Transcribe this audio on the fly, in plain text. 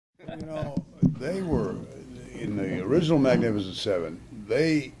You know, they were in the original Magnificent Seven.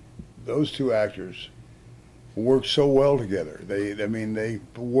 Those two actors worked so well together. I mean, they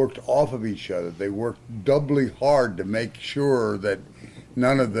worked off of each other. They worked doubly hard to make sure that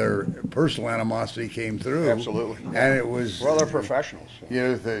none of their personal animosity came through. Absolutely. And it was, well, they're professionals.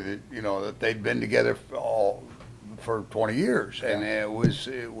 You know that they'd been together for 20 years, and it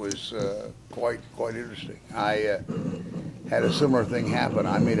was quite interesting. I had a similar thing happen.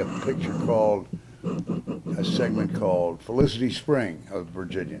 I made a segment called Felicity Spring of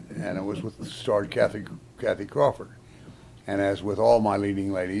Virginian, and it was starred Kathy Crawford. And as with all my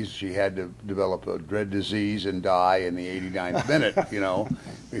leading ladies, she had to develop a dread disease and die in the 89th minute, you know,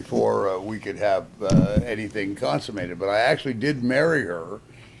 before we could have anything consummated. But I actually did marry her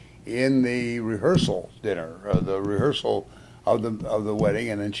in the rehearsal dinner, the rehearsal of the wedding,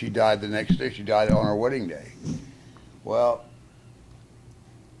 and then she died the next day. She died on her wedding day. Well,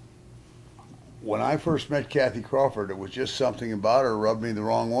 when I first met Kathy Crawford, it was just something about her rubbed me the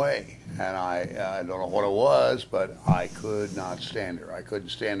wrong way. And I don't know what it was, but I could not stand her. I couldn't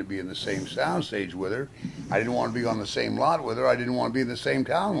stand to be in the same soundstage with her. I didn't want to be on the same lot with her. I didn't want to be in the same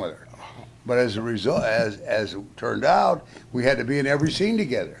town with her. But as a result, as it turned out, we had to be in every scene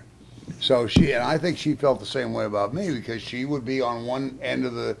together. So and I think she felt the same way about me, because she would be on one end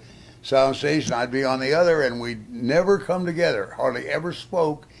of the soundstage and I'd be on the other, and we'd never come together, hardly ever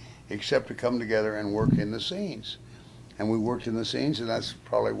spoke, except to come together and work in the scenes. And we worked in the scenes, and that's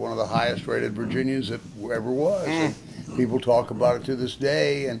probably one of the highest rated Virginians that ever was. And people talk about it to this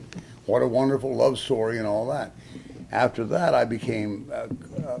day, and what a wonderful love story and all that. After that, I became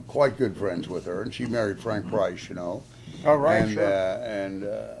quite good friends with her, and she married Frank Price, you know. Oh, right, and, sure. And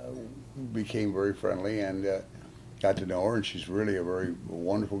became very friendly, and got to know her, and she's really a very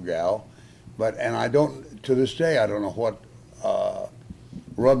wonderful gal. And I don't, to this day, I don't know what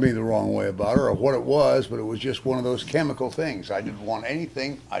rubbed me the wrong way about her or what it was, but it was just one of those chemical things. I didn't want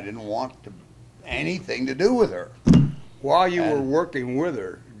anything to do with her. While you were working with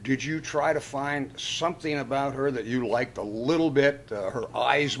her, did you try to find something about her that you liked a little bit? Her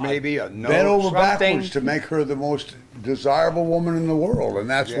eyes, maybe, a nose, bent over something? backwards to make her the most desirable woman in the world, and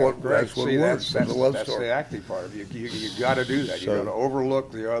that's what works. That's the love that's story. the acting part of it. You got to do that. You got to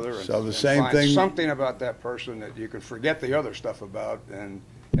overlook the other. And, so the and same find thing. Something about that person that you can forget the other stuff about and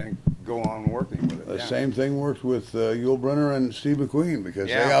go on working with it. The same thing worked with Yul Brynner and Steve McQueen, because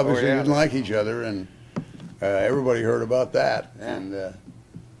they Yeah. obviously didn't like each other, and everybody heard about that. Yeah. And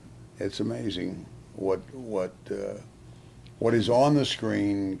it's amazing what is on the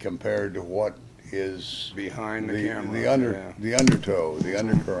screen compared to what is behind the camera. The undertow, the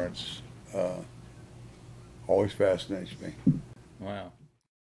undercurrents, always fascinates me. Wow.